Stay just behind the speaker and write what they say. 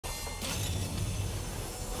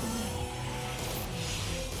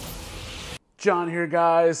John here,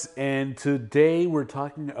 guys, and today we're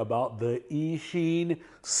talking about the Eachine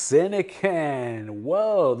Cinecan.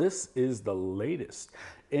 Whoa, this is the latest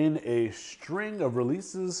in a string of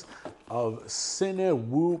releases of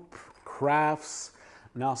Cinewhoop crafts.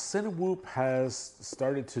 Now, Cinewhoop has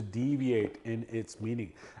started to deviate in its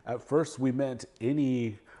meaning. At first, we meant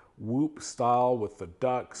any whoop style with the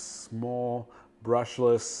ducks, small,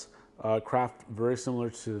 brushless craft, very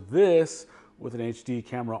similar to this, with an HD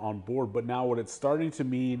camera on board. But now what it's starting to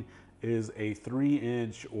mean is a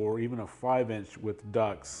 3-inch or even a 5-inch with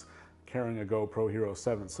ducks carrying a GoPro Hero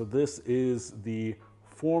 7. So this is the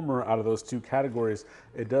former out of those two categories.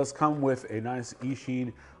 It does come with a nice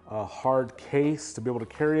Eachine hard case to be able to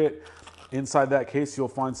carry it. Inside that case, you'll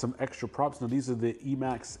find some extra props. Now these are the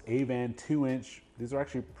Emax Avan 2-inch. These are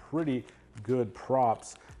actually pretty good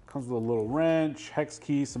props. Comes with a little wrench, hex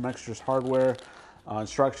key, some extras hardware,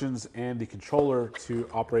 instructions, and the controller to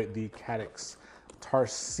operate the Caddx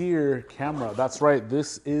Tarsier camera. That's right,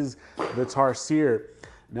 this is the Tarsier.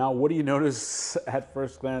 Now, what do you notice at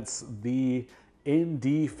first glance? The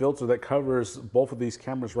ND filter that covers both of these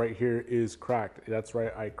cameras right here is cracked. That's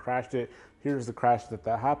right, I crashed it. Here's the crash that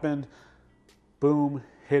happened. Boom,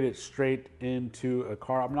 hit it straight into a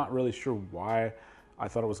car. I'm not really sure why I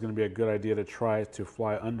thought it was going to be a good idea to try to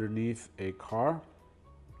fly underneath a car.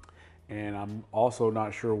 And I'm also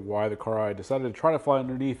not sure why the car I decided to try to fly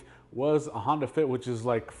underneath was a Honda Fit, which is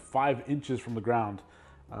like 5 inches from the ground.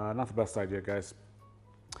 Not the best idea, guys.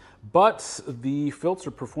 But the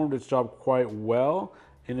filter performed its job quite well.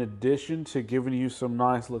 In addition to giving you some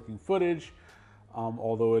nice looking footage,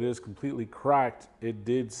 although it is completely cracked, it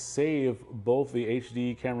did save both the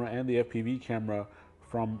HD camera and the FPV camera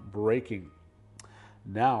from breaking.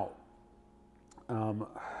 Now,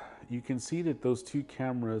 you can see that those two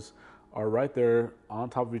cameras are right there on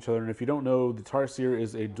top of each other. And if you don't know, the Tarsier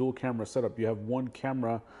is a dual camera setup. You have one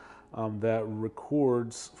camera that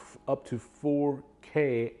records up to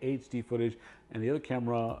 4K HD footage, and the other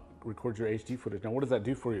camera records your HD footage. Now, what does that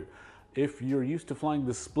do for you? If you're used to flying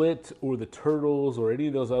the Split or the Turtles or any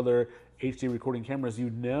of those other HD recording cameras, you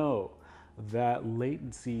know that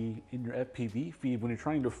latency in your FPV feed when you're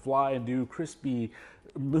trying to fly and do crispy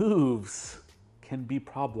moves can be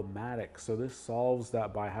problematic. So this solves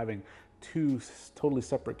that by having two totally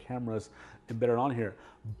separate cameras embedded on here.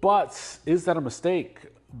 But is that a mistake?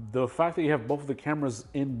 The fact that you have both of the cameras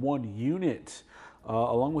in one unit,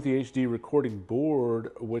 along with the HD recording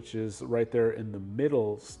board, which is right there in the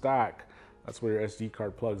middle stack, that's where your SD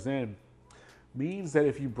card plugs in, means that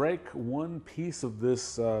if you break one piece of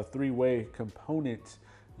this three-way component,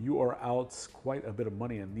 you are out quite a bit of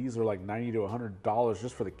money. And these are like $90 to $100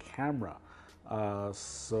 just for the camera.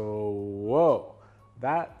 So, whoa,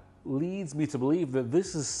 that leads me to believe that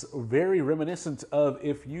this is very reminiscent of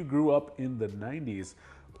if you grew up in the 90s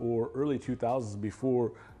or early 2000s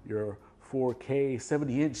before your 4K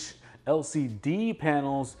 70-inch LCD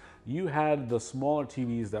panels. You had the smaller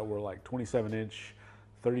TVs that were like 27-inch,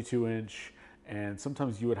 32-inch, and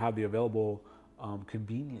sometimes you would have the available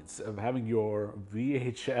convenience of having your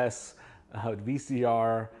VHS,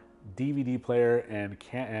 VCR, DVD player, and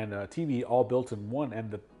TV all built in one.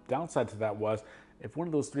 And the downside to that was if one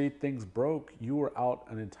of those three things broke, you were out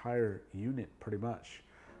an entire unit pretty much.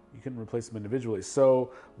 You couldn't replace them individually.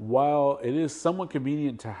 So while it is somewhat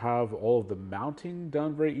convenient to have all of the mounting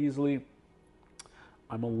done very easily,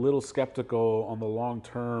 I'm a little skeptical on the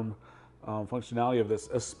long-term functionality of this,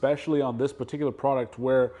 especially on this particular product,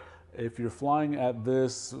 where if you're flying at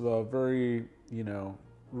this very,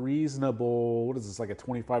 reasonable, what is this, like a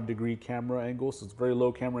 25-degree camera angle, so it's very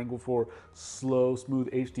low camera angle for slow, smooth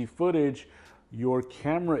HD footage, your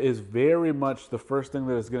camera is very much the first thing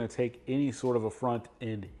that is going to take any sort of a front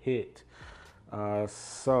end hit.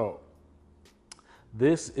 So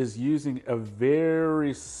this is using a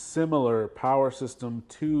very similar power system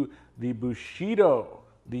to the Bushido,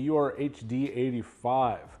 the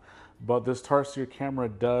UR-HD85. But this Tarsier camera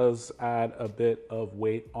does add a bit of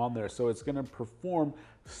weight on there. So it's going to perform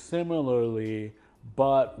similarly,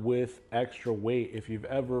 but with extra weight. If you've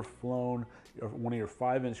ever flown one of your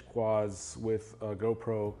 5-inch quads with a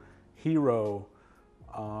GoPro Hero,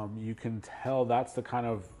 you can tell that's the kind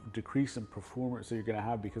of decrease in performance that you're going to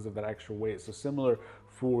have because of that extra weight. So similar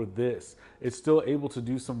for this. It's still able to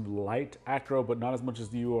do some light acro, but not as much as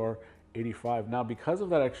the UR-85. Now, because of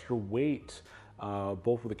that extra weight,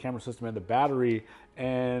 both with the camera system and the battery,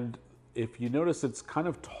 and if you notice, it's kind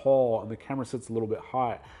of tall and the camera sits a little bit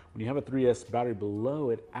high. When you have a 3S battery below,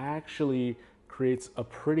 it actually creates a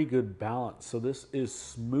pretty good balance. So this is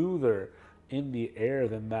smoother in the air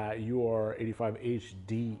than that UR-85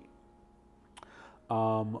 HD.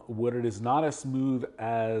 What it is not as smooth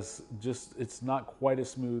as it's not quite as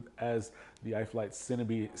smooth as the iFlight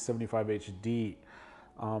Cinewhoop 75 HD.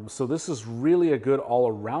 So this is really a good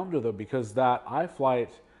all-arounder though, because that iFlight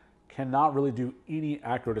cannot really do any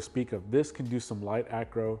acro to speak of. This can do some light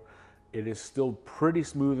acro. It is still pretty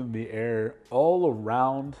smooth in the air all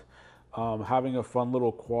around. Having a fun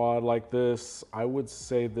little quad like this, I would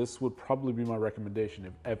say this would probably be my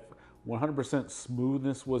recommendation. If 100%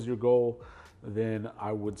 smoothness was your goal, then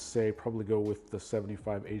I would say probably go with the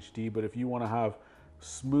 75 HD. But if you want to have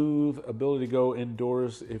smooth ability to go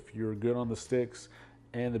indoors, if you're good on the sticks,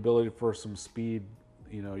 and the ability for some speed,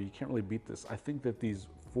 you know, you can't really beat this. I think that these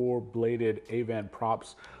 4-bladed Avan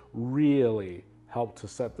props really help to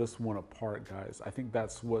set this one apart, guys. I think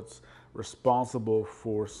that's what's responsible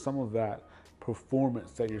for some of that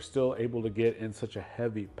performance that you're still able to get in such a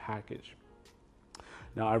heavy package.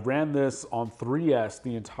 Now, I ran this on 3S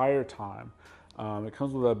the entire time. It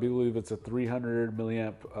comes with, I believe it's a 300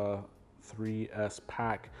 milliamp 3S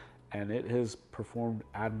pack, and it has performed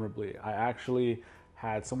admirably. I actually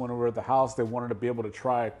had someone over at the house, they wanted to be able to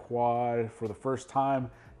try a quad for the first time,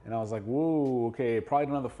 and I was like, whoa, okay, probably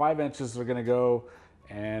another 5 inches are gonna go,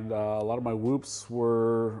 and a lot of my whoops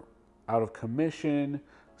were out of commission,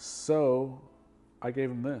 so I gave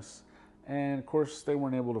them this. And of course, they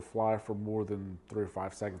weren't able to fly for more than 3 or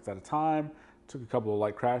 5 seconds at a time. Took a couple of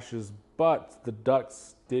light crashes, but the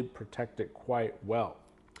ducts did protect it quite well.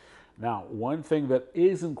 Now, one thing that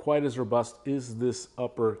isn't quite as robust is this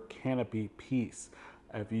upper canopy piece.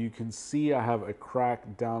 If you can see, I have a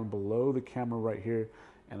crack down below the camera right here,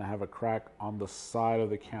 and I have a crack on the side of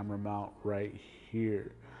the camera mount right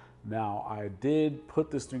here. Now, I did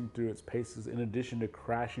put this thing through its paces. In addition to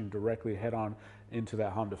crashing directly head on into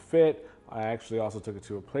that Honda Fit, I actually also took it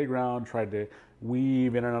to a playground, tried to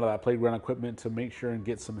weave in and out of that playground equipment to make sure and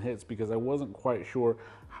get some hits, because I wasn't quite sure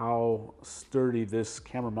how sturdy this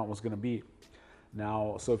camera mount was going to be.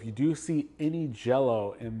 Now, so if you do see any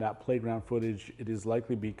jello in that playground footage, it is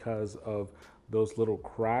likely because of those little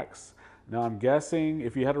cracks. Now, I'm guessing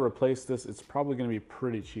if you had to replace this, it's probably going to be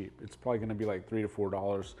pretty cheap. It's probably going to be like $3 to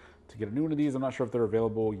 $4 to get a new one of these. I'm not sure if they're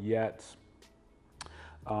available yet.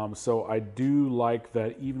 So I do like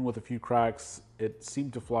that even with a few cracks, it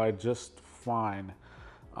seemed to fly just fine.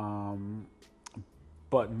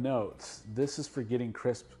 But note, this is for getting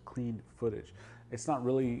crisp, clean footage. It's not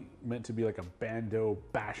really meant to be like a bando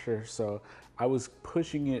basher, so I was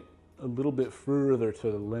pushing it a little bit further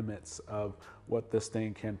to the limits of what this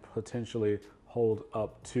thing can potentially hold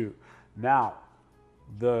up to. Now,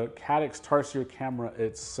 the Caddx Tarsier camera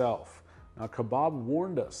itself. Now, Kebab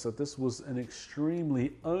warned us that this was an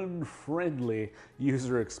extremely unfriendly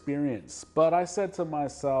user experience, but I said to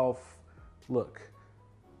myself, look,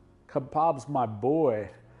 Kebab's my boy,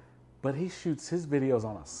 but he shoots his videos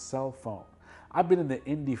on a cell phone. I've been in the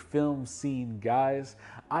indie film scene, guys.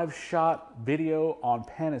 I've shot video on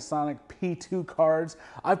Panasonic P2 cards.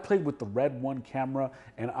 I've played with the Red 1 camera,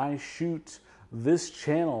 and I shoot this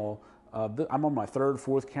channel. I'm on my 3rd,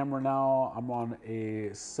 4th camera now. I'm on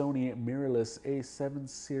a Sony mirrorless A7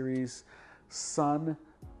 series Sun,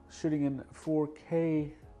 shooting in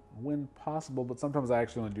 4K when possible, but sometimes I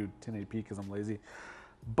actually only do 1080p because I'm lazy.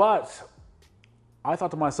 But I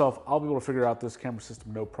thought to myself, I'll be able to figure out this camera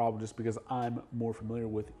system no problem, just because I'm more familiar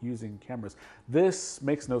with using cameras. This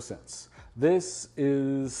makes no sense. This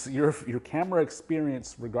is your camera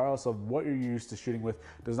experience, regardless of what you're used to shooting with,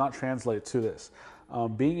 does not translate to this.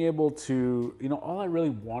 Being able to, all I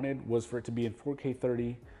really wanted was for it to be in 4K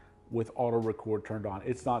 30 with auto record turned on.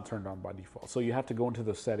 It's not turned on by default. So you have to go into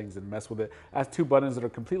the settings and mess with it. It has 2 buttons that are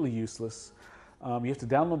completely useless. You have to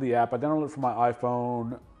download the app. I downloaded it from my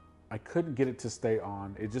iPhone. I couldn't get it to stay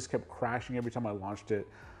on. It just kept crashing every time I launched it.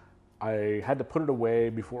 I had to put it away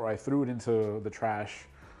before I threw it into the trash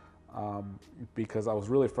because I was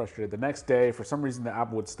really frustrated. The next day, for some reason, the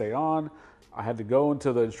app would stay on. I had to go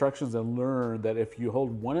into the instructions and learn that if you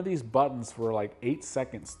hold one of these buttons for like 8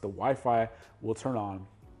 seconds, the Wi-Fi will turn on.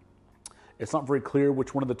 It's not very clear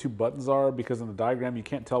which one of the 2 buttons are, because in the diagram you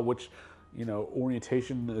can't tell which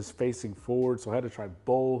orientation is facing forward, so I had to try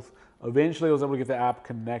both. Eventually I was able to get the app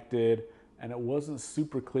connected, and it wasn't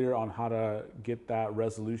super clear on how to get that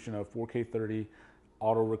resolution of 4K 30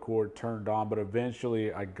 auto record turned on, but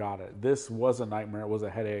eventually I got it. This was a nightmare. It was a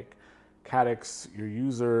headache. Caddx, your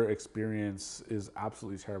user experience is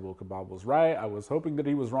absolutely terrible. Kebab was right. I was hoping that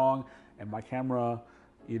he was wrong, and my camera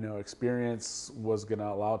experience was gonna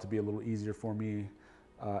allow it to be a little easier for me.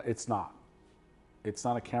 It's not. It's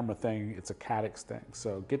not a camera thing, it's a Caddx thing.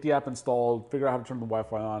 So get the app installed, figure out how to turn the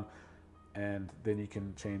Wi-Fi on, and then you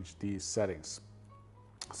can change these settings.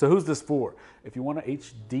 So who's this for? If you want an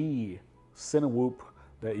HD Cinewhoop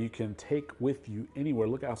that you can take with you anywhere,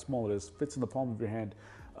 look how small it is, fits in the palm of your hand.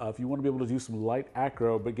 If you want to be able to do some light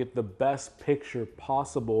acro, but get the best picture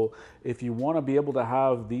possible, if you want to be able to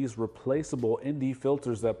have these replaceable ND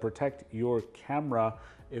filters that protect your camera,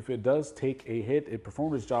 if it does take a hit, it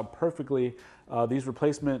performs its job perfectly. These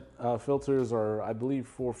replacement filters are, I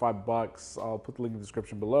believe, $4 or $5. I'll put the link in the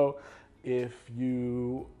description below. If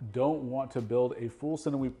you don't want to build a full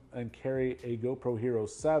Cinewhoop and carry a GoPro Hero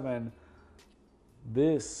 7,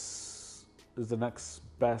 this is the next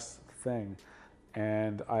best thing.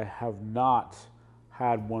 And I have not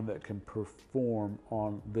had one that can perform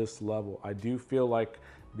on this level. I do feel like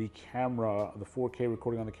the camera, the 4K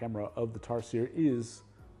recording on the camera of the Tarsier is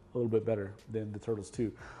a little bit better than the Turtles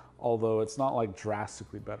 2. Although it's not like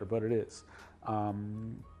drastically better, but it is.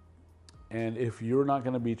 And if you're not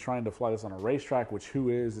gonna be trying to fly this on a racetrack, which who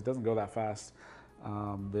is, it doesn't go that fast,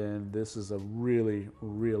 then this is a really,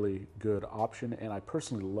 really good option. And I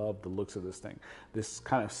personally love the looks of this thing. This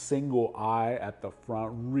kind of single eye at the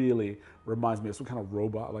front really reminds me of some kind of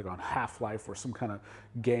robot, like on Half-Life or some kind of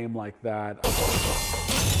game like that.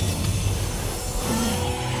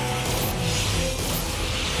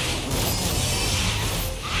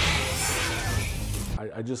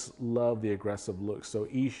 I just love the aggressive look. So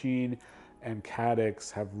Eachine and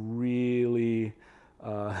Caddx have really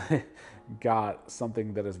got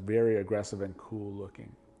something that is very aggressive and cool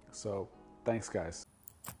looking. So thanks, guys.